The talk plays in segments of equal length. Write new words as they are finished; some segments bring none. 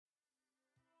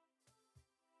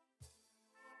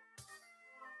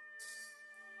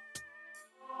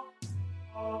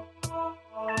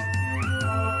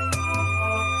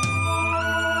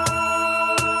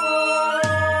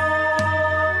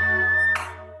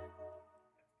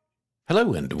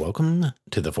Hello and welcome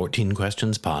to the 14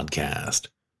 Questions Podcast.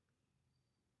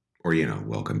 Or,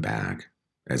 welcome back,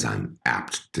 as I'm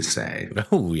apt to say.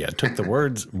 Oh, yeah, took the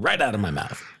words right out of my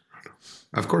mouth.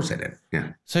 Of course I did,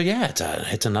 yeah. So, yeah,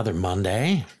 it's another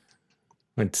Monday.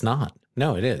 It's not.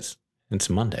 No, it is. It's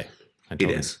Monday.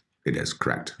 It is,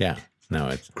 correct. Yeah, no,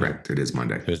 it's... Correct, it is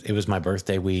Monday. It was my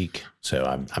birthday week, so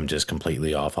I'm just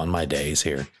completely off on my days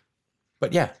here.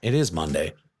 But yeah, it is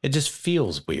Monday. It just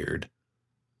feels weird.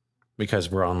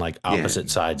 Because we're on like opposite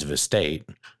sides of a state,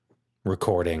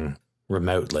 recording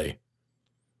remotely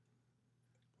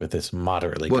with this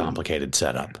moderately complicated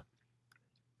setup.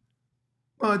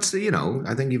 Well, it's,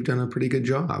 I think you've done a pretty good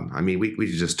job. I mean, we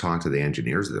just talk to the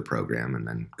engineers of the program and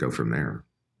then go from there.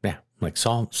 Yeah, like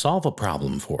solve a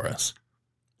problem for us.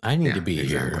 I need to be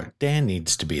here. Dan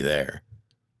needs to be there.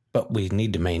 But we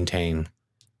need to maintain,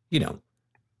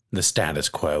 the status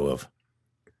quo of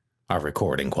our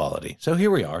recording quality. So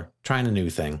here we are, trying a new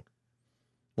thing.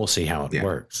 We'll see how it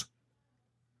works.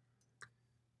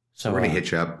 So we're going to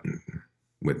hitch up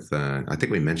with, I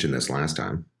think we mentioned this last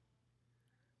time,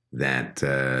 that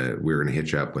we were going to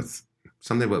hitch up with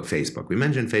something about Facebook. We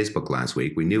mentioned Facebook last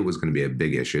week. We knew it was going to be a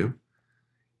big issue.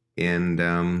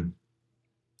 And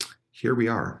here we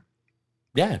are.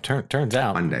 Yeah, turns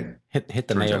out. Monday. Hit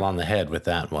the nail on the head with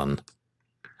that one.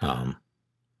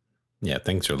 Yeah,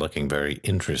 things are looking very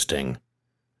interesting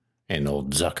in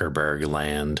old Zuckerberg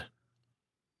land.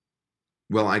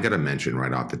 Well, I got to mention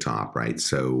right off the top, right?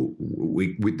 So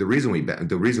the reason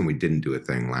we didn't do a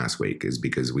thing last week is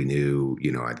because we knew,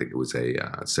 I think it was a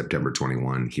September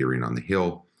 21 hearing on the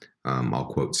Hill. I'll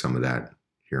quote some of that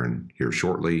here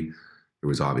shortly. There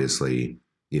was obviously,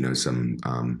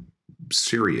 some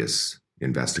serious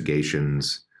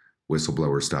investigations,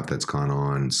 whistleblower stuff that's gone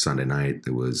on. Sunday night,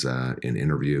 there was an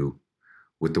interview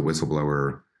with the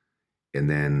whistleblower. And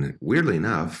then, weirdly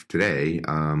enough, today,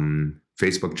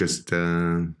 Facebook just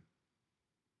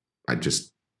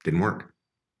didn't work.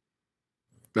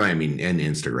 I mean, and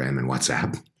Instagram and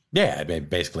WhatsApp. Yeah,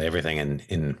 basically everything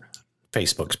in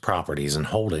Facebook's properties and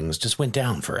holdings just went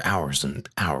down for hours and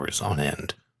hours on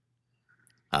end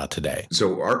today.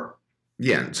 So our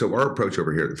approach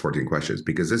over here at the 14 Questions,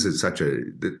 because this is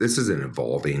an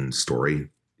evolving story,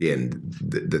 and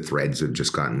the threads have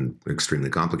just gotten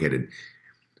extremely complicated.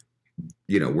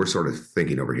 We're sort of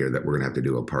thinking over here that we're going to have to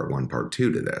do a part 1, part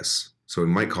 2 to this. So we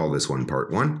might call this one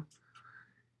part 1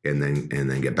 and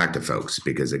then get back to folks,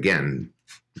 because again,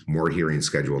 more hearings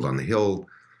scheduled on the Hill.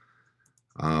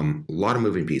 A lot of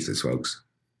moving pieces, folks.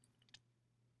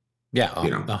 Yeah,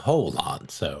 a whole lot.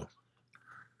 So,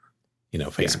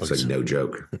 Facebook's it's like no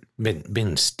joke.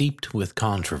 Been steeped with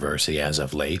controversy as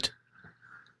of late.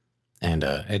 And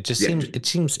it just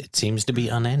seems to be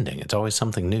unending. It's always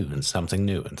something new and something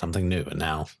new and something new. And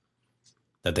now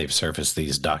that they've surfaced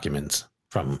these documents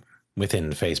from within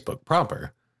Facebook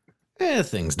proper,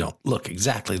 things don't look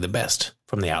exactly the best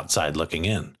from the outside looking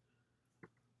in.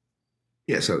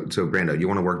 Yeah. So Brando, you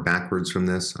want to work backwards from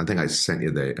this? I think I sent you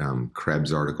the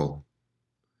Krebs article.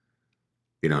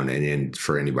 And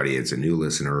for anybody, it's a new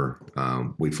listener.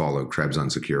 We follow Krebs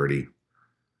on security.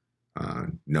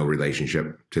 No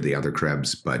relationship to the other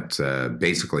Krebs, but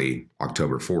basically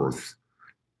October 4th,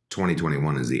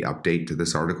 2021 is the update to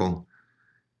this article.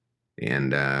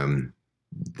 And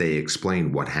they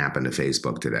explain what happened to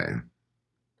Facebook today,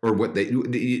 or what they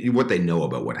know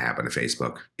about what happened to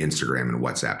Facebook, Instagram, and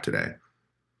WhatsApp today.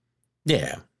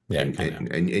 Yeah.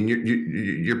 And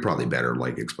you're probably better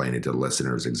like explaining to the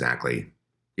listeners exactly,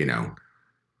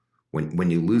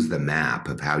 when you lose the map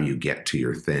of how you get to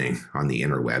your thing on the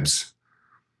interwebs.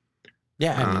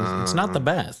 Yeah, it's not the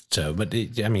best. So, but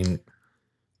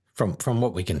from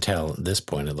what we can tell at this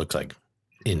point, it looks like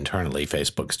internally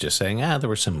Facebook's just saying, there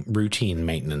was some routine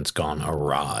maintenance gone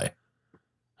awry.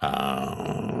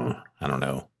 I don't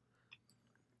know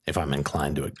if I'm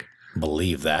inclined to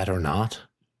believe that or not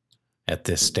at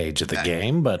this stage of the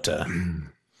game, but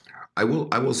I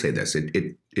will say this: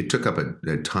 it took up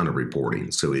a ton of reporting,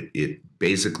 so it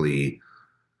basically,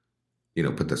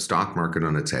 put the stock market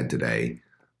on its head today.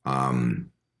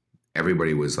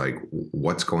 Everybody was like,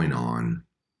 "What's going on?"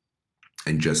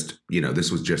 And just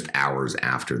this was just hours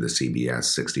after the CBS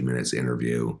 60 Minutes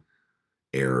interview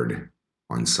aired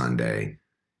on Sunday,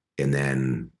 and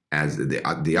then as the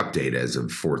update as of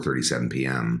 4:37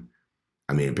 p.m.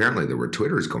 I mean, apparently there were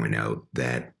Twitters going out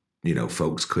that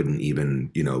folks couldn't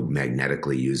even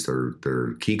magnetically use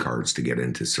their key cards to get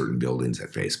into certain buildings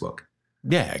at Facebook.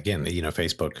 Yeah, again,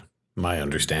 Facebook. My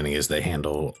understanding is they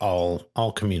handle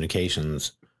all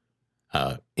communications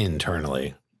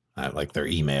internally, like their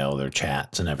email, their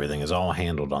chats, and everything is all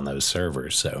handled on those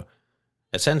servers. So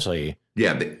essentially,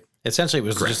 essentially it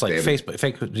was correct. just like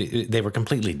Facebook. They were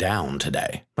completely down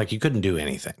today. Like you couldn't do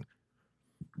anything.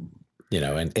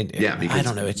 And I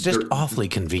don't know. It's just awfully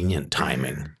convenient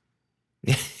timing.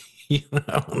 I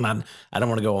don't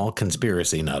want to go all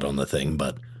conspiracy nut on the thing,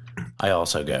 but I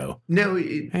also go,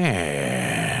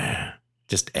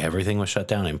 just everything was shut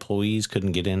down. Employees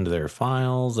couldn't get into their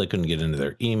files. They couldn't get into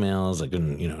their emails. They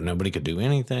couldn't, nobody could do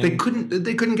anything. They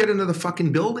couldn't get into the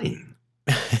fucking building.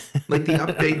 Like the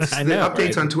updates,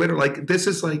 right? On Twitter, like this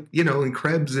is like, and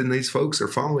Krebs and these folks are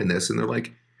following this and they're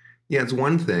like, yeah, it's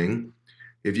one thing.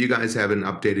 If you guys haven't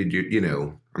updated your,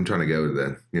 I'm trying to go to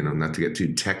the, not to get too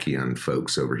techie on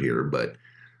folks over here, but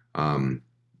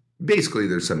basically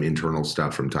there's some internal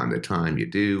stuff from time to time you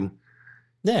do.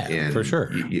 Yeah, and for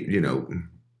sure.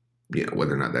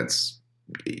 Whether or not that's,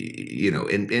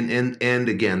 and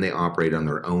again, they operate on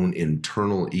their own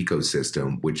internal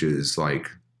ecosystem, which is like,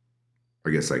 I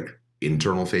guess like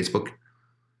internal Facebook.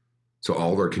 So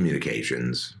all their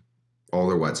communications, all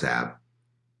their WhatsApp,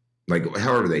 like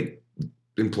however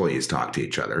employees talk to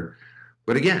each other.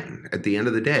 But again, at the end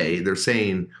of the day, they're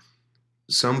saying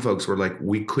some folks were like,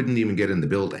 we couldn't even get in the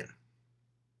building.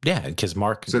 Yeah, because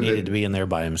Mark needed to be in there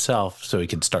by himself so he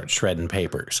could start shredding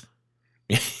papers.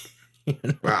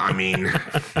 Well, I mean,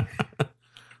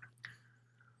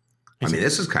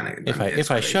 this is kind of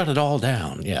if I shut it all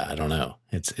down, yeah, I don't know.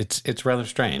 It's rather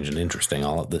strange and interesting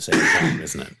all at the same time,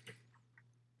 isn't it?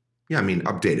 Yeah, I mean,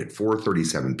 updated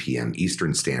 4:37 p.m.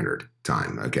 Eastern Standard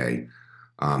Time. Okay,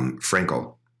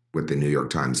 Frankel with the New York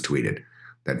Times tweeted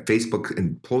that Facebook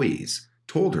employees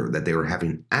told her that they were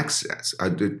having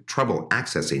trouble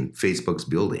accessing Facebook's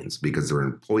buildings because their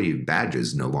employee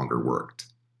badges no longer worked.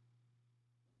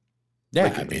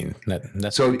 Yeah, I mean,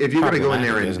 that's so if you're going to go in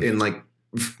there and like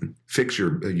fix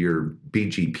your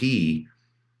BGP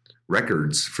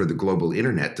records for the global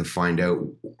internet to find out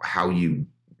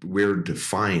where to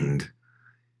find,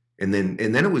 and then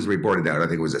it was reported out, I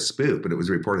think it was a spoof, but it was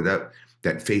reported out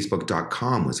that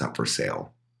Facebook.com was up for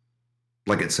sale,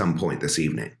 like at some point this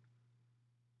evening.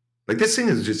 Like this thing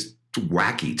is just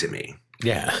wacky to me.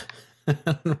 Yeah.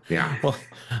 Yeah. Well,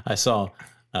 I saw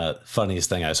funniest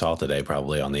thing I saw today,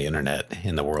 probably on the internet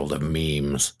in the world of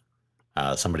memes.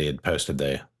 Somebody had posted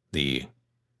the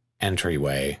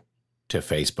entryway to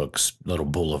Facebook's little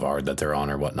boulevard that they're on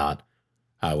or whatnot,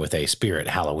 with a Spirit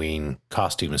Halloween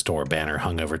costume store banner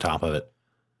hung over top of it.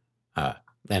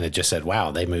 And it just said,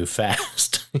 wow, they move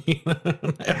fast.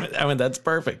 I mean, that's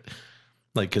perfect.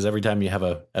 Like, because every time you have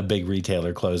a big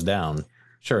retailer close down,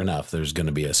 sure enough, there's going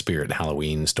to be a Spirit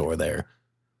Halloween store there.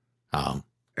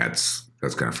 That's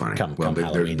kind of funny. Come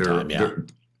Halloween time, yeah.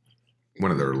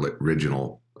 One of their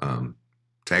original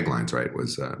taglines, right,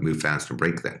 was "Move fast and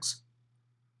break things."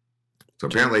 So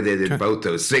apparently they did both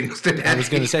those things today. I was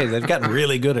going to say they've gotten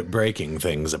really good at breaking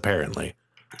things. Apparently,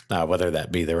 whether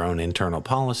that be their own internal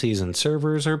policies and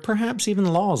servers, or perhaps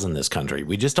even laws in this country,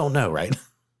 we just don't know, right?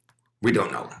 We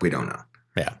don't know.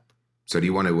 Yeah. So do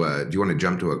you want to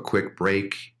jump to a quick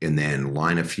break and then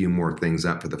line a few more things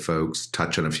up for the folks,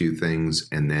 touch on a few things,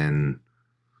 and then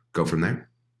go from there?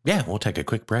 Yeah, we'll take a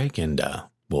quick break and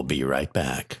we'll be right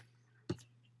back.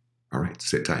 All right,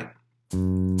 sit tight.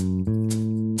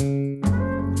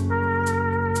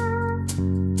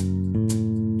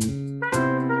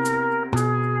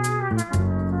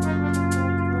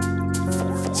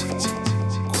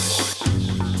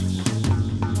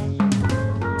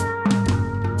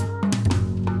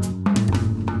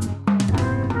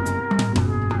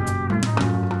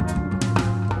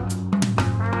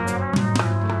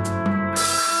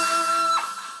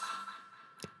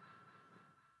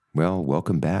 Well,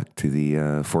 welcome back to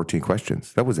the 14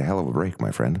 questions. That was a hell of a break,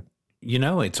 my friend.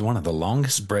 It's one of the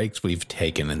longest breaks we've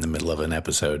taken in the middle of an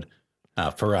episode.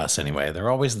 For us, anyway.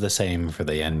 They're always the same for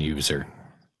the end user.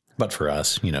 But for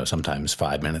us, sometimes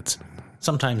 5 minutes,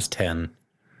 sometimes 10.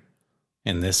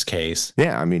 In this case,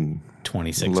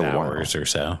 26 hours or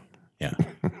so. Yeah.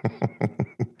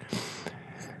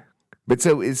 But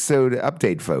so to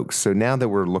update folks, so now that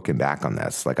we're looking back on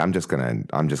this, like I'm just gonna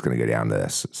go down to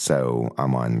this. So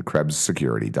I'm on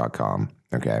KrebsSecurity.com,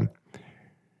 okay?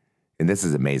 And this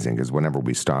is amazing because whenever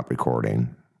we stop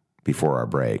recording before our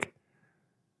break,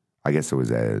 I guess it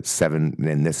was a 7,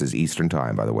 and this is Eastern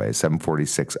time, by the way,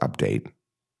 7:46 update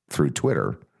through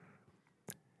Twitter.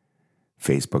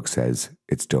 Facebook says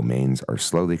its domains are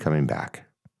slowly coming back.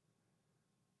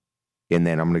 And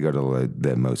then I'm going to go to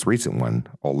the most recent one,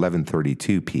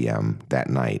 11:32 p.m. that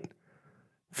night.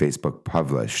 Facebook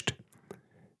published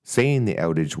saying the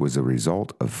outage was a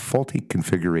result of faulty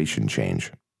configuration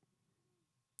change.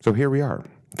 So here we are.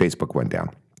 Facebook went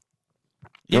down.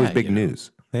 That was big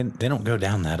news. They don't go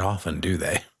down that often, do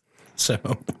they? So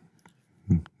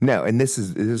no, and this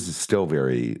is still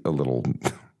a little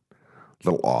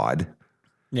odd.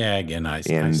 Yeah, again, I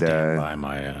stand by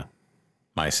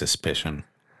my suspicion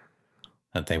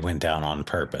that they went down on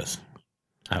purpose.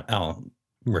 I'll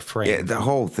refrain. Yeah, the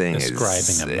whole thing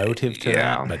describing a motive to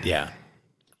that, but yeah.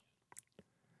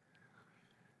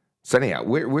 So anyhow,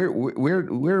 where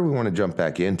do we want to jump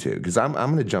back into? Because I'm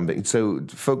going to jump in. So,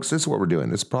 folks, this is what we're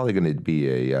doing. This is probably going to be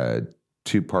a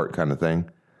 2-part kind of thing,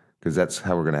 because that's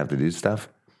how we're going to have to do stuff.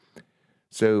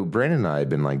 So Brandon and I have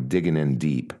been like digging in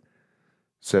deep.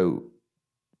 So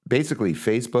basically,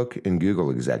 Facebook and Google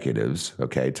executives,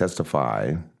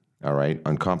 testify, all right,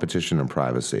 on competition and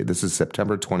privacy. This is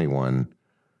September 21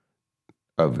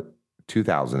 of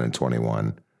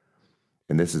 2021,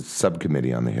 and this is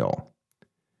Subcommittee on the Hill.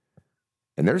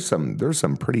 And there's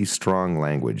some pretty strong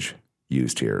language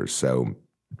used here. So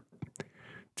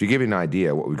to give you an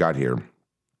idea what we got here,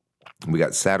 we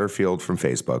got Satterfield from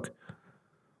Facebook,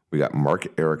 we got Mark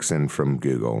Erickson from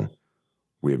Google,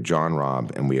 we have John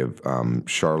Robb, and we have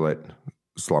Charlotte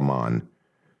Slaman.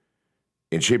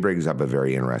 And she brings up a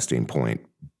very interesting point.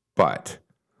 But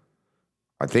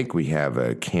I think we have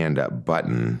a canned up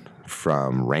button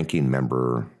from ranking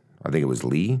member, I think it was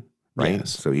Lee, right?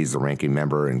 Yes. So he's the ranking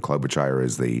member, and Klobuchar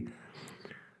is the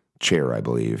chair, I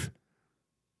believe.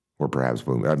 Or perhaps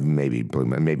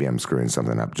maybe I'm screwing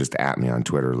something up. Just at me on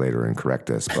Twitter later and correct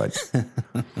us. But,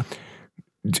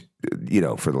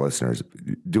 for the listeners,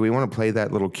 do we want to play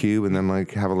that little cue and then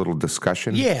have a little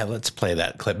discussion? Yeah, let's play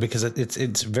that clip, because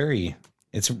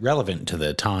it's relevant to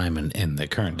the time and the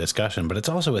current discussion, but it's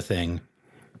also a thing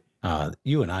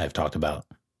you and I have talked about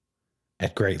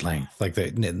at great length, like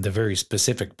the very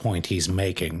specific point he's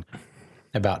making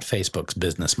about Facebook's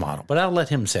business model. But I'll let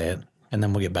him say it, and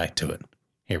then we'll get back to it.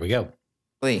 Here we go.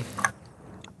 Lee.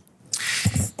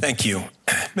 Thank you.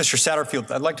 Mr.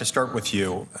 Satterfield, I'd like to start with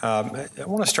you. I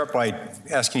want to start by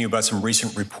asking you about some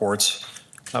recent reports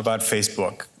about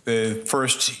Facebook. The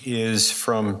first is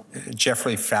from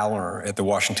Jeffrey Fowler at the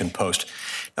Washington Post.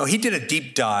 Now, he did a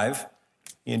deep dive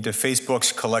into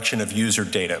Facebook's collection of user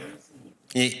data,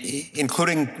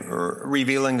 including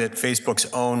revealing that Facebook's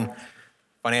own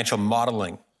financial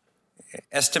modeling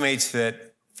estimates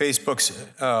that Facebook's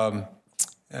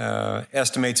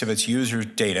estimates of its user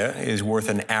data is worth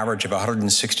an average of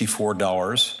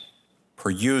 $164 per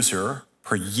user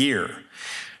per year.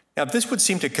 Now, this would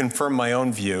seem to confirm my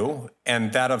own view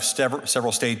and that of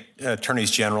several state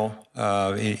attorneys general,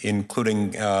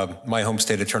 including my home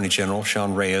state attorney general,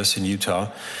 Sean Reyes in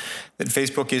Utah, that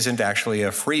Facebook isn't actually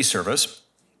a free service,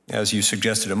 as you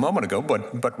suggested a moment ago,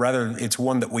 but rather it's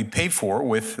one that we pay for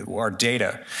with our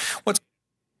data.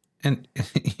 And,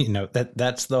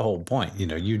 that's the whole point.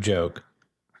 You joke,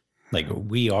 like,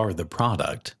 we are the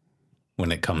product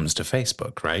when it comes to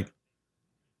Facebook, right?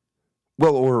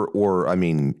 Well, or I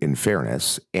mean, in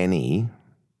fairness, any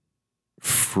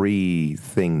free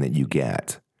thing that you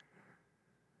get.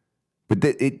 But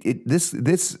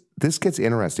this gets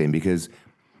interesting because,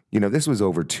 this was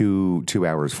over 2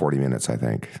 hours, 40 minutes, I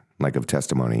think, of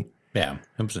testimony. Yeah.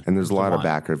 And there's a lot of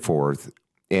back and forth.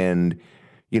 And,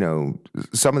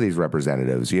 some of these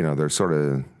representatives, they're sort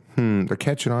of, they're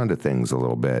catching on to things a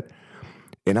little bit.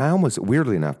 And I almost,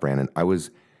 weirdly enough, Brandon, I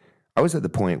was at the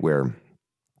point where,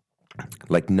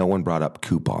 no one brought up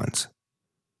coupons,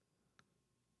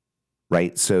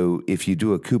 right? So if you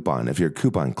do a coupon, if you're a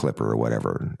coupon clipper or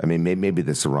whatever, I mean, maybe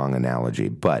this is the wrong analogy,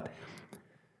 but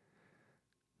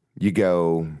you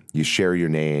go, you share your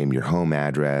name, your home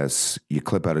address, you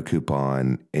clip out a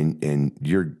coupon, and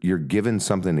you're given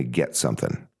something to get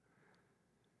something.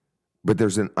 But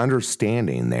there's an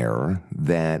understanding there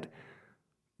that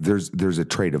there's a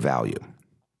trade of value.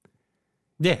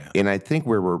 Yeah. And I think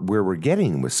where we're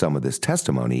getting with some of this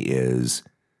testimony is,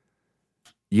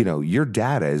 your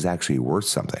data is actually worth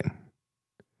something.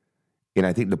 And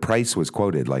I think the price was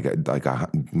quoted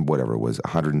whatever it was,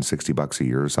 $160 a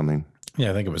year or something.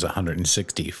 Yeah, I think it was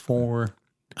 164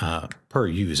 per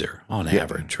user on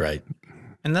average, right?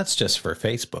 And that's just for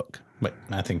Facebook. But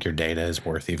I think your data is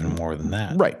worth even more than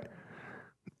that. Right.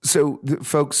 So,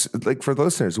 folks, for the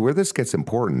listeners, where this gets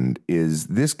important is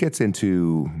this gets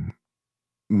into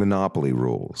monopoly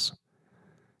rules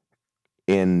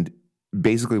and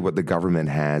basically what the government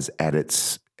has at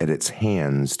its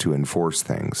hands to enforce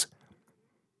things.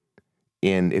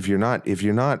 And if you're not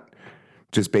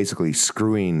just basically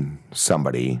screwing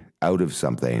somebody out of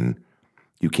something,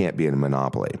 you can't be in a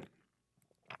monopoly.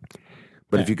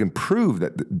 But if you can prove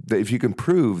that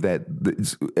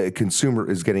a consumer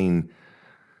is getting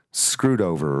screwed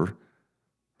over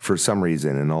for some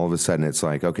reason, and all of a sudden it's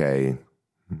like, okay,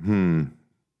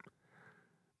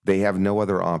 they have no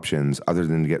other options other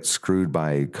than to get screwed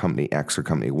by company X or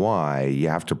company Y. You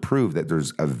have to prove that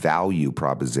there's a value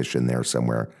proposition there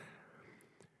somewhere.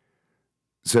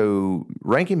 So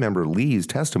Ranking Member Lee's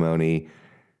testimony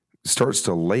starts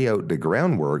to lay out the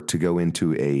groundwork to go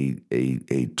into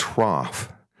a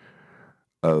trough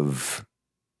of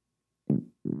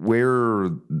where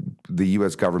the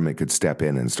U.S. government could step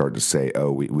in and start to say,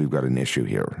 oh, we've got an issue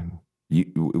here.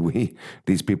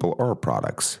 These people are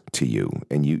products to you,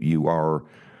 and you are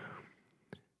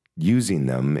using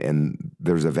them, and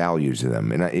there's a value to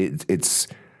them. And it's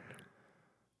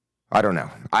I don't know.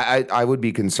 I would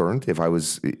be concerned if I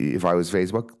was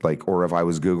Facebook, or if I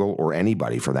was Google, or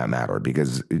anybody for that matter,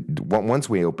 because once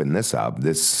we open this up,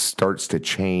 this starts to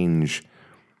change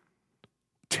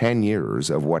 10 years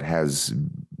of what has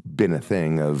been a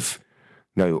thing of,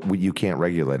 no, you can't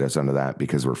regulate us under that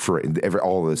because we're free.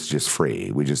 All of this is just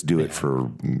free. We just do it for,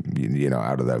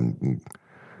 out of the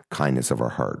kindness of our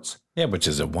hearts. Yeah, which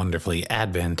is a wonderfully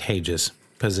advantageous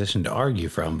position to argue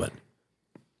from. But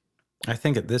I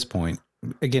think at this point,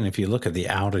 again, if you look at the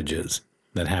outages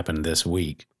that happened this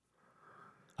week,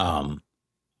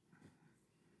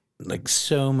 like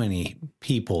so many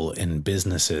people and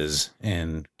businesses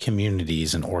and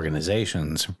communities and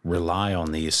organizations rely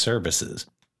on these services.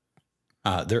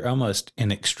 They're almost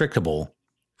inextricable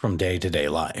from day-to-day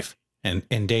life and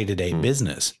day-to-day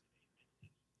business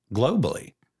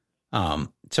globally.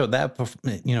 So at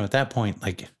that point,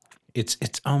 like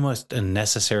it's almost a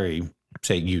necessary,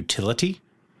 say, utility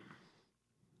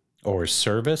or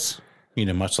service,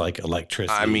 much like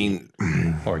electricity,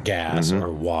 or gas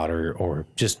or water or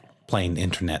just plain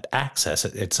internet access.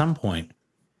 At some point,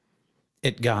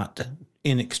 it got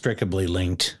inextricably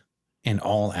linked in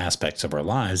all aspects of our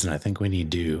lives. And I think we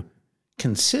need to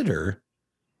consider,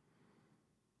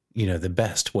 the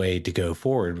best way to go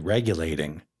forward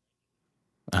regulating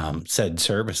said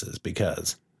services,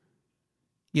 because,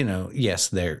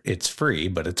 yes, it's free,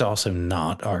 but it's also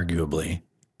not, arguably,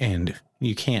 and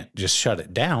you can't just shut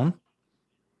it down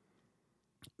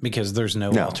because there's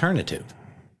no alternative.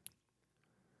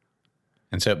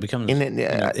 And so it becomes,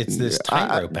 it's this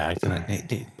tightrope act.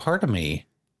 And part of me,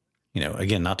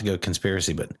 again, not to go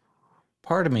conspiracy, but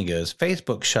part of me goes,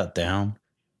 Facebook shut down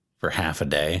for half a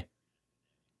day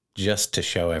just to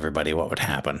show everybody what would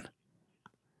happen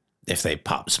if they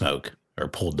popped smoke or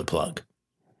pulled the plug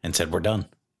and said, we're done.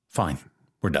 Fine,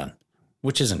 we're done,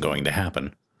 which isn't going to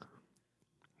happen.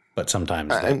 But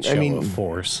sometimes that show of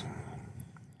force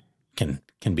can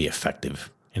be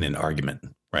effective in an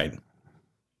argument, right?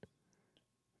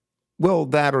 Well,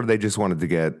 that, or they just wanted to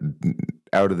get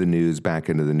out of the news, back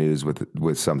into the news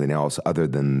with something else other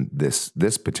than this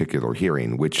particular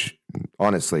hearing, which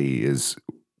honestly is,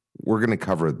 we're going to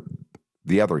cover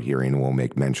the other hearing. We'll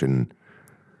make mention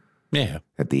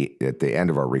at the end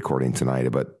of our recording tonight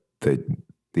about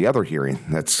the other hearing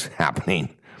that's happening.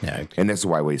 Yeah. And this is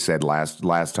why we said last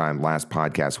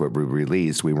podcast, what we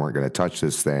released, we weren't going to touch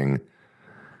this thing.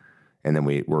 And then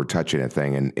we were touching a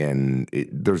thing, and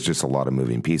there's just a lot of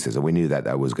moving pieces. And we knew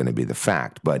that was going to be the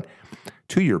fact. But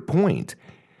to your point,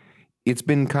 it's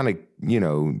been kind of,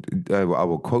 I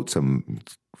will quote some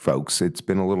folks, it's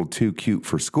been a little too cute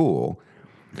for school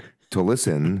to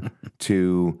listen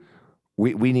to.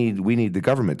 We need the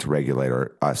government to regulate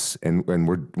us, and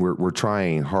we're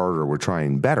trying harder, we're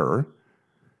trying better,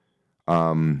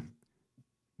 knowing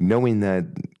that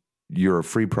you're a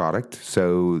free product,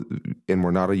 and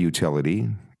we're not a utility,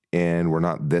 and we're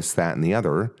not this, that, and the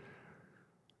other.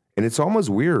 And it's almost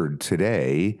weird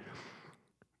today,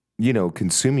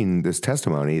 consuming this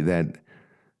testimony, that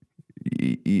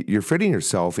you're fitting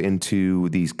yourself into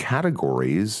these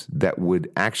categories that would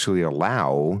actually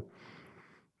allow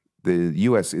the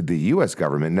U.S.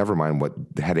 government, never mind what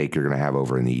headache you're going to have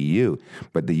over in the EU,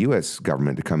 but the U.S.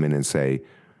 government to come in and say,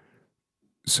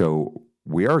 so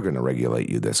we are going to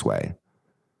regulate you this way.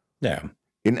 Yeah.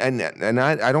 And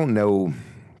I don't know.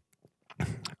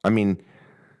 I mean,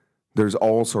 there's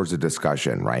all sorts of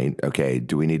discussion, right? Okay,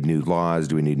 do we need new laws?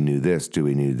 Do we need new this? Do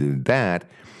we need to do that?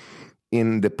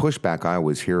 In the pushback I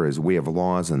always hear is, we have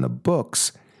laws in the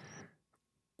books.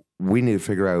 We need to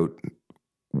figure out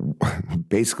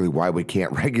basically why we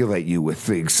can't regulate you with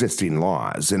the existing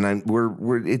laws. And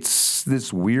it's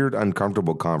this weird,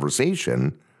 uncomfortable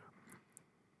conversation.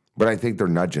 But I think they're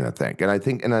nudging a thing. And I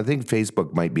think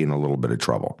Facebook might be in a little bit of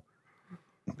trouble.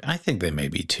 I think they may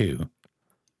be too.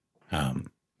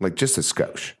 Like just a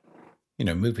skosh.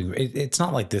 It's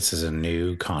not like this is a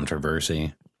new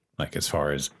controversy, like as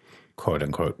far as quote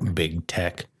unquote big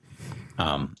tech.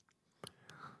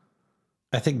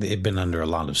 I think they've been under a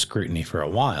lot of scrutiny for a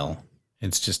while.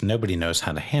 It's just nobody knows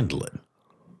how to handle it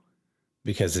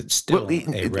because it's still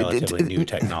a relatively new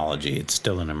technology. It's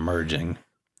still an emerging.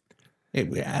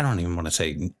 I don't even want to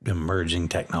say emerging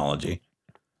technology,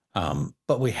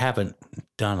 but we haven't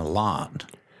done a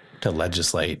lot to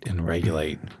legislate and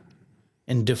regulate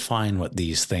and define what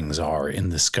these things are in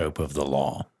the scope of the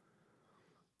law.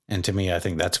 And to me, I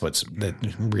think that's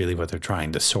really what they're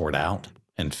trying to sort out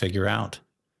and figure out.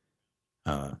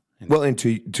 Well, and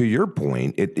to your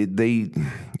point,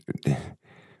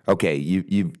 okay,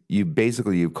 you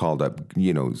basically you've called up,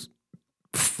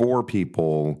 4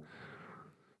 people.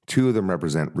 2 of them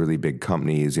represent really big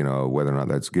companies, whether or not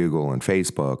that's Google and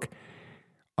Facebook.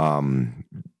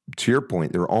 To your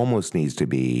point, there almost needs to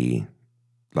be,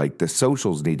 like, the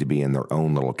socials need to be in their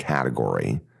own little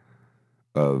category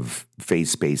of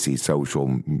face-spacey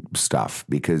social stuff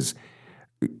because,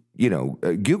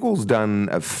 Google's done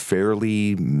a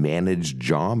fairly managed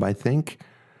job, I think,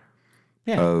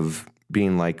 of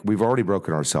being like, we've already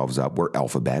broken ourselves up. We're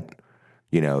Alphabet.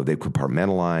 They've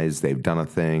compartmentalized. They've done a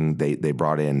thing. They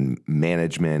brought in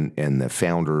management and the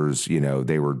founders.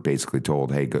 They were basically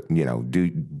told, hey, go,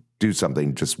 do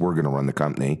something. Just we're going to run the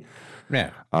company.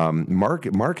 Yeah.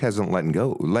 Mark hasn't let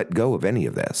go of any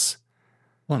of this.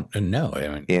 Well, no,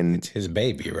 it's his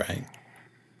baby, right?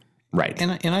 Right.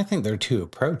 And I think there are 2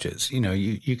 approaches.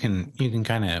 You can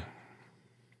kind of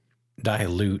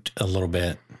dilute a little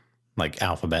bit, like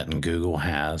Alphabet and Google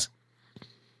has.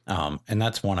 And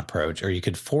that's one approach, or you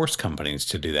could force companies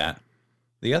to do that.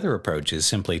 The other approach is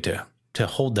simply to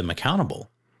hold them accountable.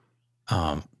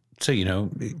 So,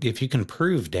 if you can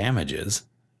prove damages,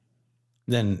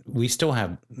 then we still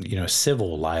have,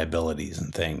 civil liabilities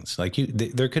and things like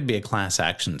there could be a class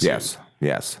action suit.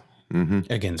 Yes. Mm-hmm.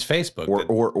 Against Facebook.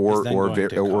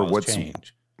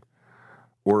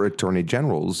 Or attorney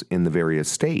generals in the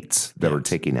various states that are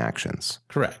taking actions.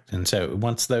 Correct. And so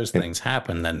once those things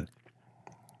happen, then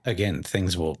again,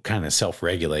 things will kind of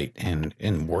self-regulate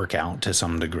and work out to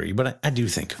some degree. But I do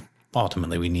think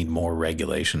ultimately we need more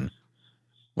regulation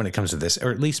when it comes to this,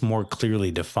 or at least more clearly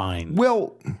defined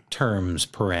terms,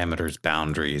 parameters,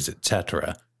 boundaries,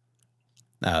 etc.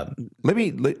 So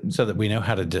that we know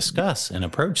how to discuss and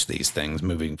approach these things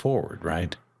moving forward,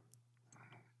 right?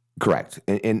 Correct.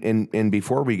 And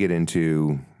before we get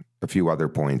into a few other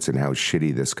points and how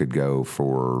shitty this could go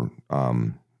for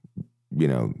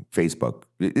Facebook.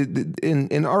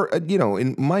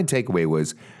 In my takeaway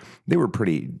was they were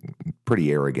pretty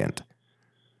arrogant.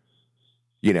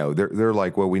 They're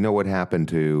like, well, we know what happened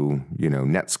to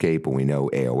Netscape and we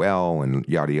know AOL and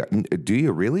yada yada. Do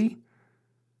you really?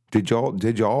 Did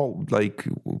y'all like?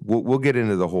 We'll get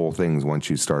into the whole things once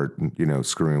you start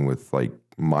screwing with like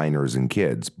minors and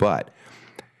kids. But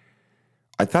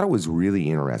I thought it was really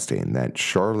interesting that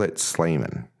Charlotte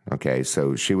Slayman. Okay,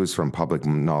 so she was from Public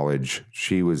Knowledge.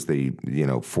 She was the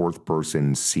 4th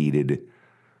person seated,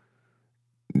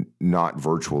 not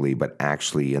virtually, but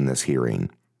actually in this hearing.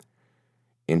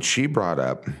 And she brought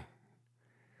up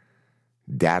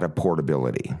data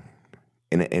portability.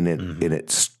 And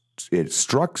it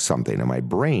struck something in my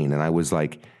brain. And I was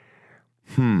like,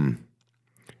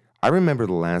 I remember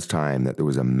the last time that there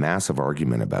was a massive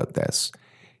argument about this.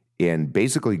 And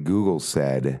basically Google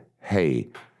said, hey,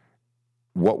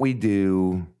 what we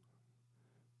do,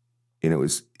 and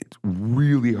it's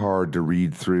really hard to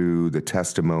read through the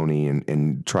testimony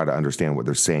and try to understand what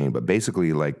they're saying. But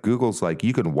basically, like, Google's like,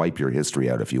 you can wipe your history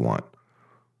out if you want.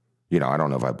 I don't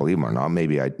know if I believe them or not.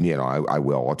 Maybe I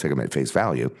will. I'll take them at face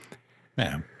value.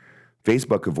 Yeah.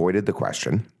 Facebook avoided the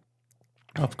question.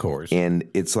 Of course. And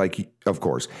it's like, of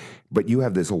course, but you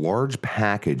have this large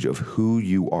package of who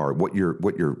you are, what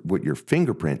your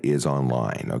fingerprint is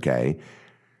online. Okay.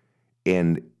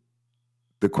 And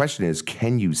the question is,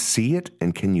 can you see it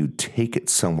and can you take it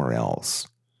somewhere else?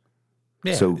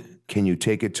 Yeah. So can you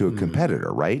take it to a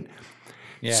competitor, right?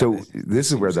 Yeah. So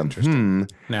this is where the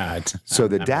No, it's so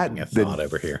the data thought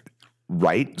over here.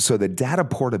 Right. So the Data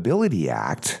Portability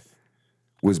Act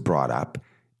was brought up,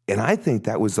 and I think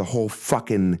that was the whole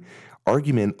fucking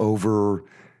argument over.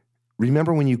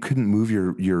 Remember when you couldn't move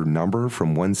your number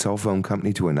from one cell phone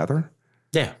company to another?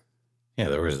 Yeah. Yeah,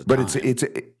 there was. But it's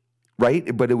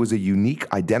right, but it was a unique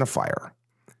identifier.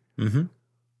 Mm-hmm.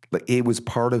 Like, it was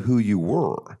part of who you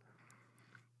were.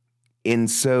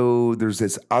 And so there's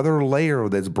this other layer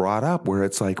that's brought up where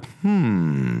it's like,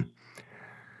 so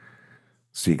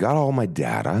you got all my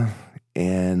data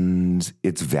and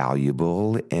it's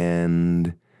valuable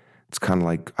and it's kind of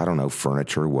like, I don't know,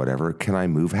 furniture, whatever. Can I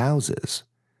move houses?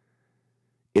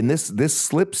 And this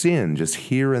slips in just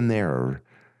here and there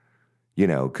You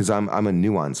know, because I'm a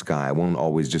nuanced guy. I won't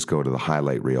always just go to the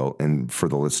highlight reel. And for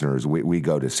the listeners, we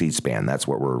go to C-SPAN. That's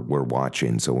what we're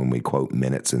watching. So when we quote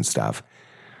minutes and stuff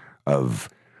of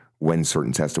when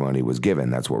certain testimony was given,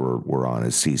 that's what we're on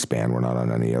is C-SPAN. We're not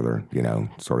on any other, you know,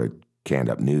 sort of canned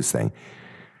up news thing.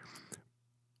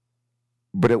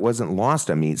 But it wasn't lost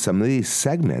on me. Some of these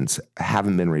segments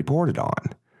haven't been reported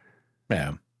on.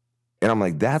 Yeah. And I'm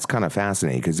like, that's kind of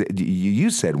fascinating because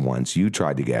you said once you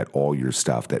tried to get all your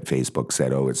stuff that Facebook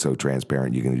said, oh, it's so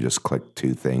transparent. You can just click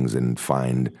 2 things and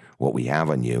find what we have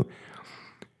on you.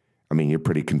 I mean, you're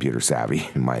pretty computer savvy,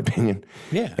 in my opinion.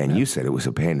 Yeah. And you said it was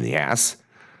a pain in the ass.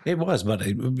 It was, but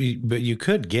you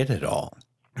could get it all.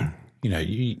 You know,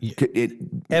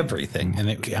 everything.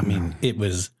 And it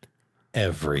was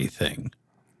everything,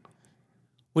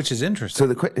 which is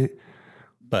interesting.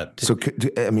 So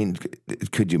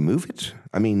could you move it?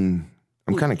 I mean,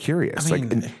 I'm kind of curious.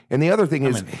 And the other thing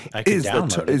is, I could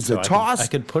download it, the toss. I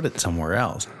could put it somewhere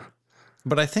else.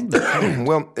 But I think the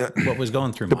point, what was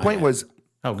going through the my point head, was.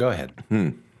 Oh, go ahead.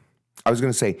 I was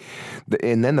going to say,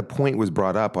 and then the point was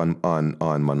brought up on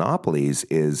monopolies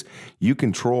is you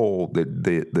control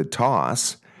the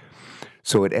toss.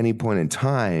 So at any point in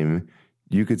time,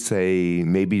 you could say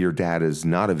maybe your data is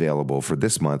not available for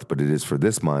this month, but it is for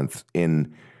this month.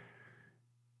 And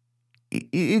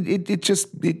it just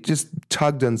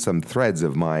tugged on some threads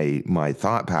of my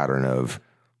thought pattern of,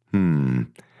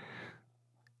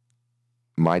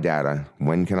 my data,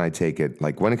 when can I take it?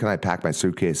 Like, when can I pack my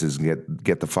suitcases and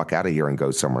get the fuck out of here and go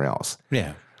somewhere else?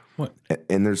 Yeah. What?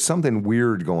 And there's something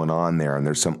weird going on there, and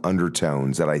there's some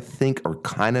undertones that I think are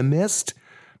kind of missed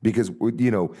because, you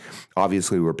know,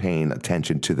 obviously we're paying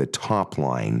attention to the top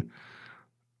line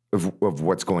of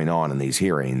what's going on in these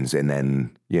hearings, and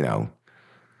then, you know,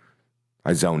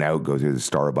 I zone out, go through the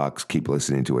Starbucks, keep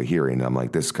listening to a hearing. And I'm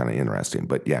like, this is kind of interesting.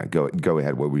 But yeah, go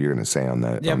ahead. What were you going to say on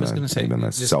the? Yeah, I was going to say on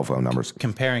the cell phone numbers,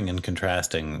 comparing and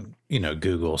contrasting. You know,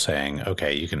 Google saying,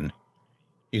 okay, you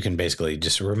can basically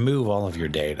just remove all of your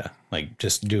data, like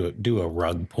just do a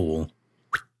rug pull.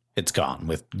 It's gone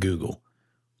with Google.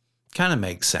 Kind of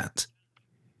makes sense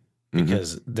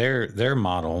because their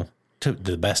model, to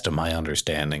the best of my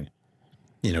understanding,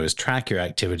 you know, is track your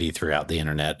activity throughout the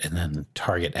internet and then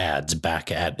target ads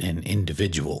back at an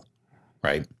individual,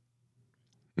 right?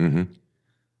 Mm-hmm.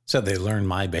 So they learn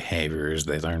my behaviors,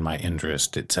 they learn my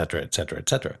interest, et cetera, et cetera, et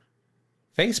cetera.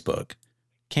 Facebook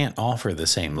can't offer the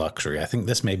same luxury. I think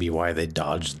this may be why they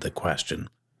dodged the question,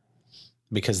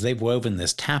 because they've woven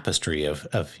this tapestry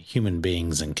of human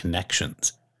beings and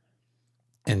connections.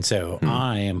 And so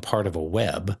I am part of a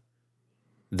web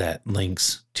that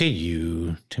links to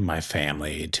you, to my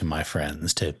family, to my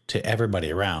friends, to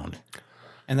everybody around.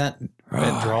 And that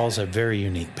draws a very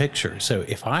unique picture. So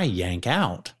if I yank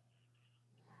out,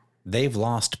 they've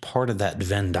lost part of that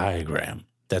Venn diagram.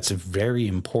 That's very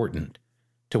important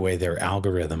to way their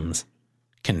algorithms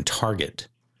can target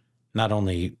not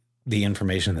only the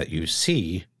information that you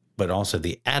see, but also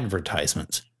the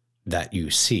advertisements that you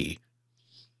see.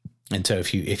 And so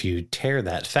if you tear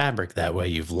that fabric that way,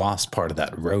 you've lost part of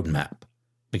that roadmap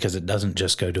because it doesn't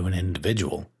just go to an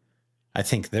individual. I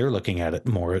think they're looking at it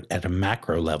more at a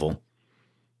macro level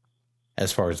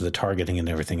as far as the targeting and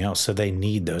everything else. So they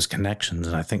need those connections.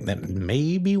 And I think that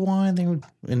may be why they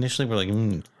initially were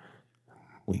like,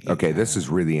 okay, this is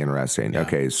really interesting. Yeah.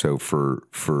 Okay, so for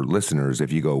listeners,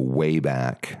 if you go way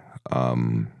back,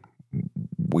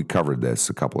 we covered this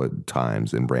a couple of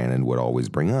times, and Brandon would always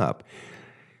bring up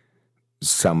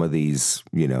some of these,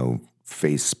 you know,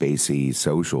 spacey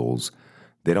socials.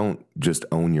 They don't just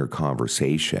own your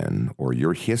conversation or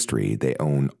your history. They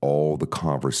own all the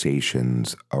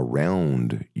conversations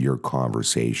around your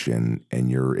conversation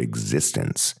and your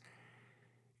existence.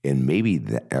 And maybe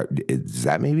is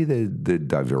that maybe the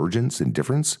divergence and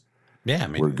difference? Yeah, I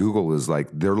mean, where Google is like,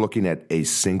 they're looking at a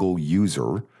single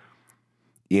user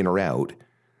in or out,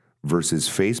 versus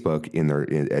Facebook in their,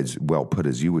 as well put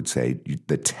as you would say,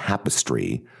 the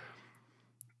tapestry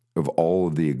of all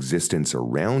of the existence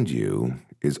around you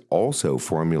is also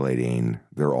formulating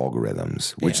their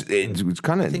algorithms, which it's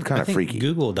kind of freaky.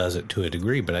 Google does it to a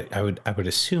degree, but I would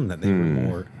assume that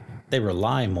they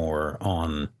rely more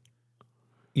on,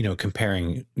 you know,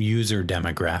 comparing user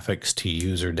demographics to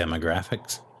user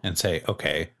demographics and say,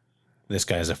 okay, this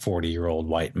guy's a 40-year-old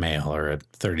white male or a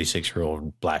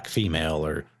 36-year-old black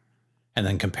female, and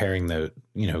then comparing the,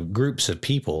 you know, groups of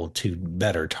people to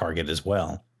better target as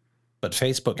well. But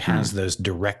Facebook has those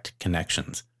direct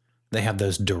connections. They have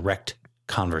those direct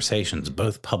conversations,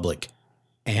 both public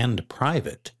and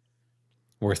private,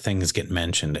 where things get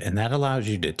mentioned. And that allows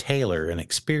you to tailor an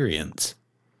experience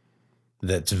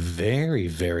that's very,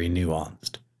 very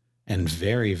nuanced and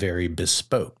very, very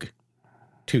bespoke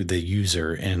to the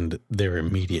user and their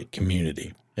immediate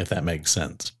community, if that makes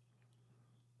sense.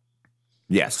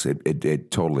 Yes,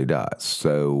 it totally does.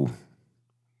 So,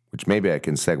 which maybe I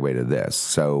can segue to this.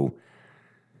 So,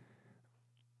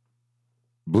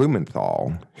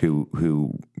 Blumenthal, who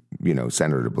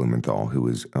Senator Blumenthal, who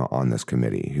was on this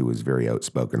committee, who was very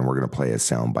outspoken, and we're going to play a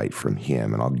soundbite from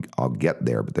him, and I'll get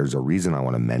there. But there's a reason I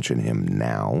want to mention him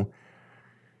now,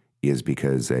 is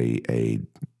because a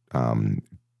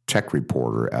tech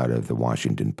reporter out of the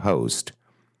Washington Post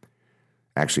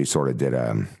actually sort of did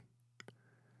a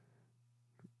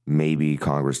maybe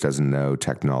Congress doesn't know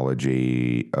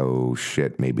technology. Oh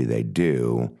shit, maybe they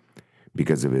do,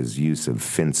 because of his use of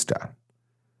Finsta.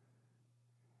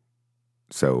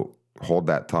 So hold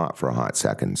that thought for a hot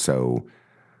second. So,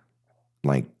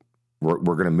 like, we're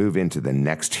going to move into the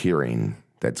next hearing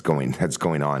that's going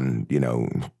on,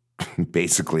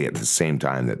 basically at the same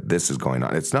time that this is going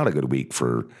on. It's not a good week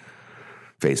for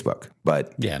Facebook,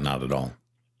 but yeah, not at all.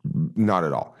 Not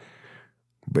at all.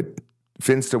 But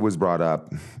Finsta was brought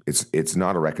up. It's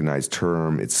not a recognized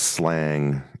term. It's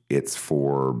slang. It's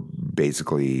for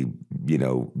basically,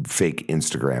 fake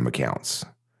Instagram accounts.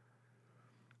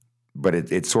 But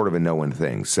it's sort of a known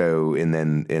thing. So, and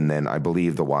then I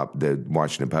believe the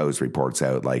Washington Post reports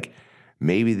out, like,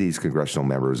 maybe these congressional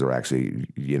members are actually,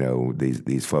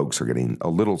 these folks are getting a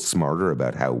little smarter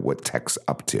about what tech's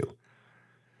up to.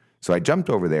 So I jumped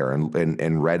over there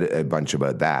and read a bunch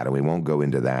about that, and we won't go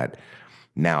into that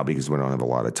now because we don't have a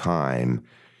lot of time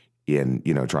in,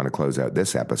 trying to close out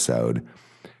this episode.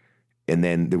 And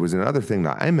then there was another thing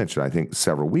that I mentioned, I think,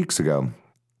 several weeks ago,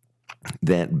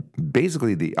 that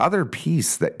basically the other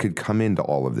piece that could come into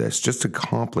all of this, just to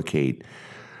complicate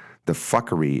the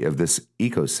fuckery of this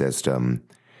ecosystem,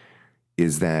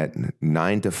 is that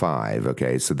 9 to 5,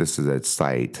 okay, so this is a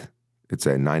site, it's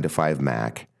a 9 to 5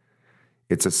 Mac.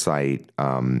 It's a site,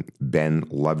 Ben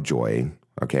Lovejoy,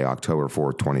 okay, October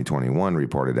 4th, 2021,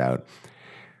 reported out.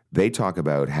 They talk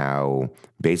about how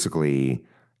basically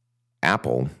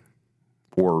Apple,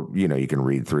 or, you can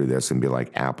read through this and be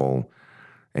like Apple,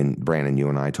 and Brandon, you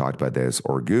and I talked about this,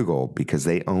 or Google, because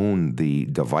they own the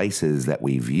devices that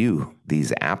we view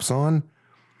these apps on,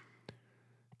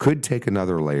 could take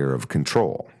another layer of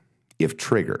control if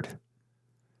triggered.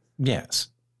 Yes.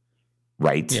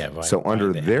 Right. Yeah. So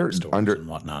under their and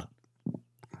whatnot.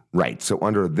 Right. So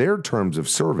under their terms of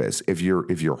service, if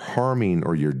you're harming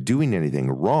or you're doing anything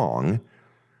wrong,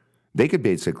 they could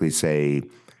basically say,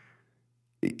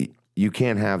 you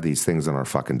can't have these things on our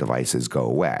fucking devices, go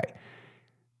away.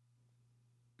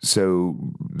 So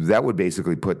that would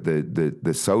basically put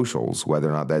the socials, whether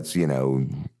or not that's,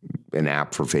 an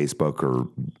app for Facebook or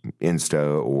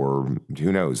Insta or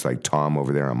who knows, like Tom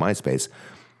over there on MySpace.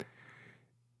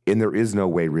 And there is no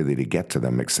way really to get to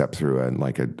them except through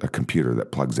a computer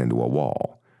that plugs into a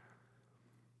wall.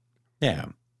 Yeah.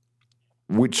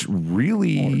 Which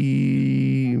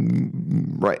really,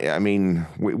 right, I mean,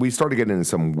 we started getting into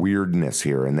some weirdness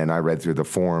here, and then I read through the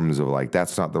forums of like,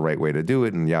 that's not the right way to do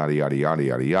it, and yada, yada, yada,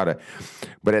 yada, yada.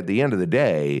 But at the end of the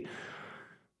day,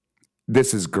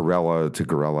 this is gorilla to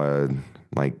gorilla,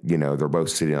 like, they're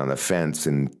both sitting on the fence,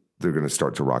 and they're going to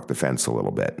start to rock the fence a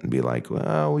little bit and be like,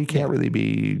 well, we can't really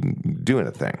be doing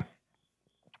a thing.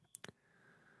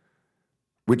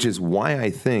 Which is why I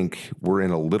think we're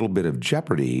in a little bit of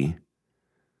jeopardy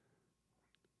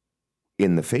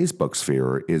in the Facebook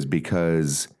sphere, is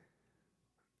because,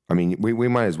 I mean, we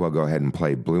might as well go ahead and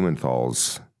play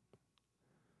Blumenthal's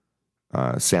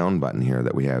sound button here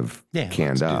that we have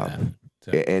canned up.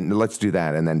 And let's do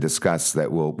that, and then discuss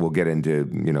that. We'll get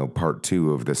into part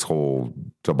 2 of this whole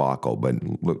debacle. But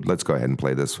let's go ahead and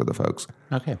play this for the folks.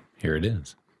 Okay, here it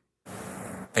is.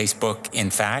 Facebook, in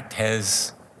fact,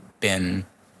 has been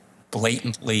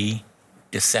blatantly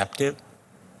deceptive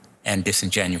and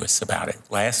disingenuous about it.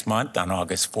 Last month, on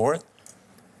August 4th,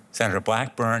 Senator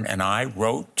Blackburn and I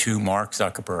wrote to Mark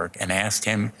Zuckerberg and asked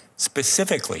him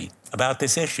specifically about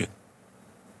this issue.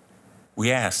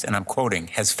 We asked, and I'm quoting,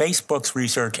 has Facebook's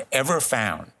research ever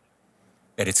found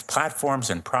that its platforms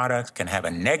and products can have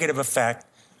a negative effect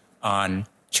on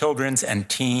children's and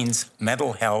teens'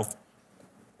 mental health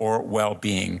or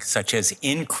well-being, such as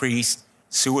increased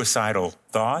suicidal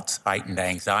thoughts, heightened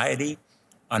anxiety,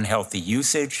 unhealthy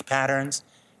usage patterns,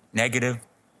 negative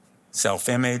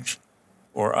self-image,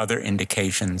 or other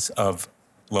indications of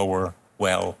lower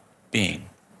well-being?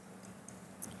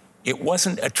 It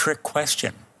wasn't a trick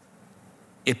question.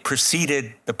 It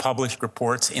preceded the published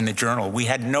reports in the journal. We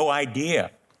had no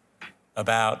idea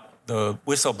about the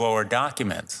whistleblower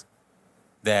documents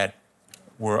that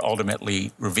were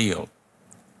ultimately revealed.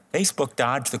 Facebook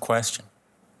dodged the question.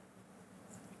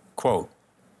 Quote,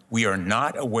 "We are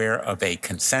not aware of a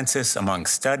consensus among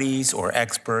studies or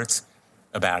experts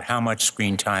about how much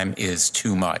screen time is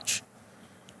too much."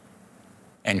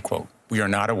 End quote. We are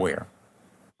not aware.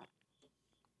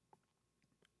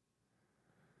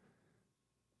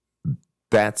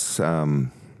 That's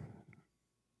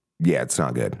it's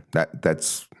not good.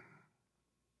 That's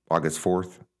August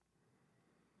 4th.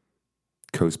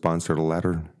 Co-sponsored a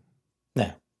letter.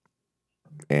 Yeah.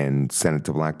 And sent it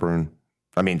to Blackburn.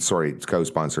 It's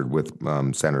co-sponsored with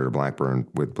Senator Blackburn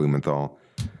with Blumenthal.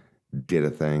 Did a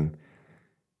thing.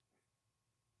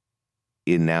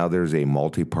 And now there's a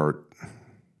multi-part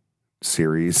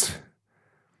series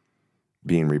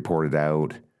being reported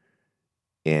out.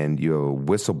 And you have a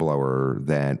whistleblower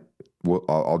that,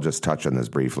 I'll just touch on this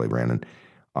briefly, Brandon,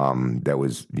 that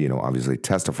was, obviously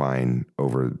testifying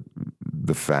over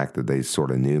the fact that they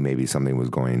sort of knew maybe something was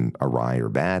going awry or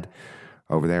bad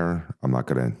over there. I'm not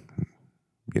going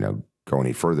to, go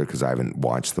any further because I haven't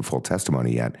watched the full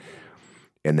testimony yet.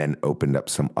 And then opened up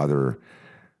some other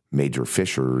major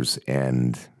fissures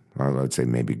and, I would say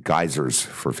maybe geysers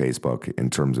for Facebook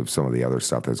in terms of some of the other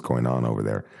stuff that's going on over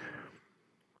there.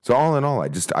 So all in all, a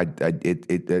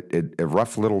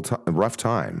rough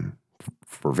time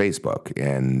for Facebook,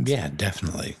 and yeah,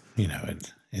 definitely.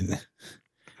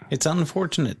 It's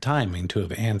unfortunate timing to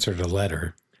have answered a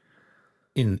letter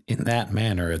in that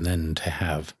manner, and then to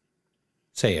have,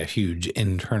 say, a huge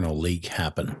internal leak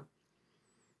happen.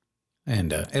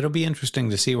 And it'll be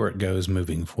interesting to see where it goes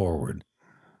moving forward.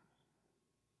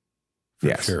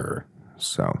 For sure.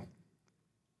 So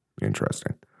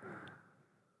interesting.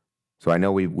 So I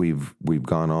know we've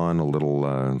gone on a little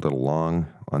long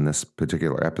on this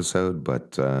particular episode,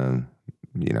 but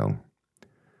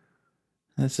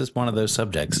this is one of those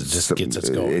subjects that just gets us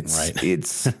going, right?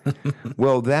 It's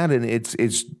well, that, and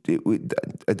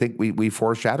I think we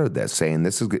foreshadowed this, saying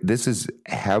this is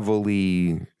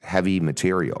heavy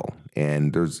material,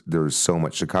 and there's so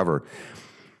much to cover.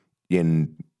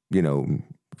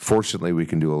 Fortunately, we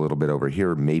can do a little bit over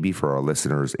here, maybe for our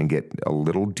listeners, and get a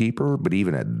little deeper. But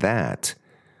even at that,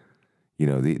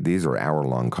 these are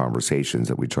hour-long conversations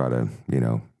that we try to,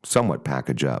 somewhat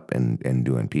package up and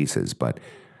do in pieces. But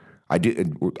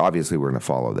obviously, we're going to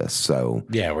follow this. So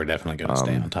yeah, we're definitely going to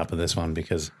stay on top of this one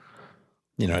because,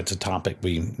 it's a topic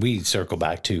we circle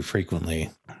back to frequently,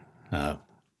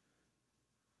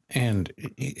 and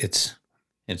it's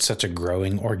such a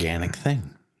growing organic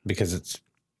thing because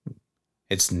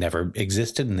it's never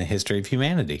existed in the history of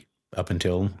humanity up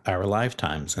until our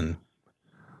lifetimes, and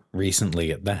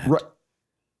recently at that.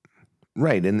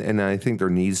 Right. And I think there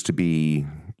needs to be,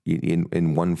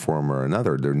 in one form or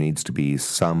another, there needs to be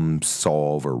some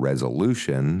solve or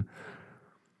resolution,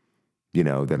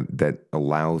 that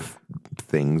allow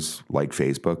things like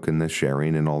Facebook and the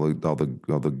sharing and all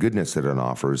the goodness that it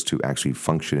offers to actually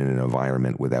function in an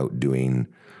environment without doing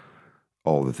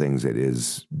all the things it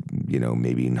is,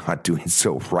 maybe not doing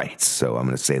so right. So I'm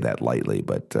going to say that lightly,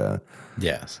 but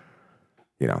yes,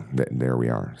 there we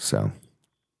are. So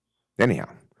anyhow,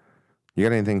 you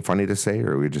got anything funny to say,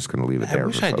 or are we just going to leave it there? I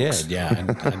wish I did. Yeah,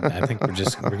 I think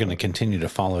we're going to continue to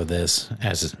follow this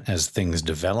as things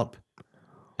develop,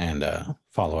 and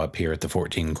follow up here at the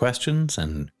 14 questions,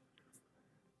 and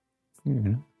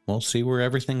we'll see where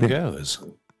everything goes.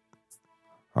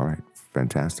 All right,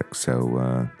 fantastic.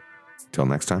 So. Till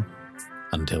next time.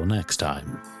 Until next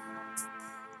time.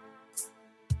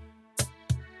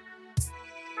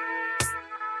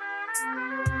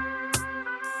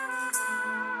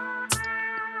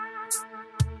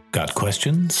 Got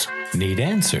questions? Need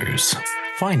answers?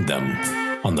 Find them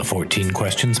on the 14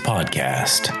 Questions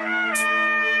Podcast.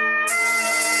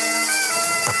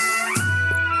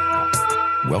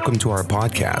 Welcome to our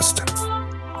podcast,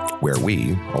 where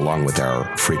we, along with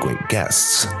our frequent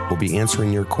guests, will be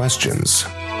answering your questions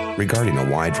regarding a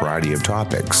wide variety of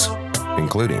topics,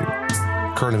 including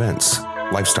current events,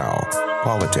 lifestyle,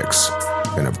 politics,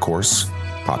 and of course,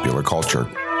 popular culture.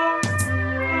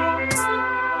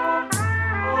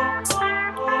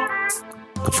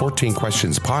 The 14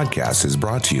 Questions Podcast is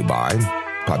brought to you by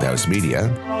Podhouse Media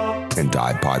and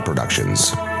Dive Pod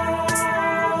Productions.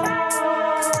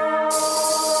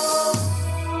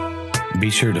 Be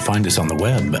sure to find us on the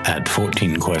web at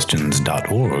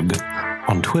 14questions.org,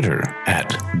 on Twitter at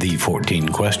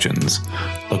The14Questions.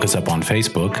 Look us up on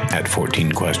Facebook at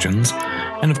 14 Questions,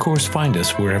 and of course find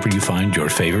us wherever you find your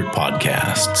favorite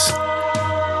podcasts.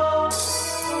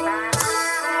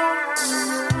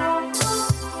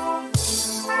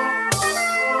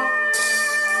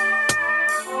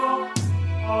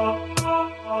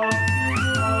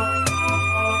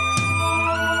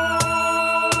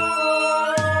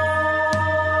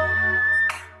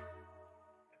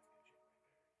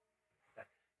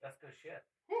 That's good shit.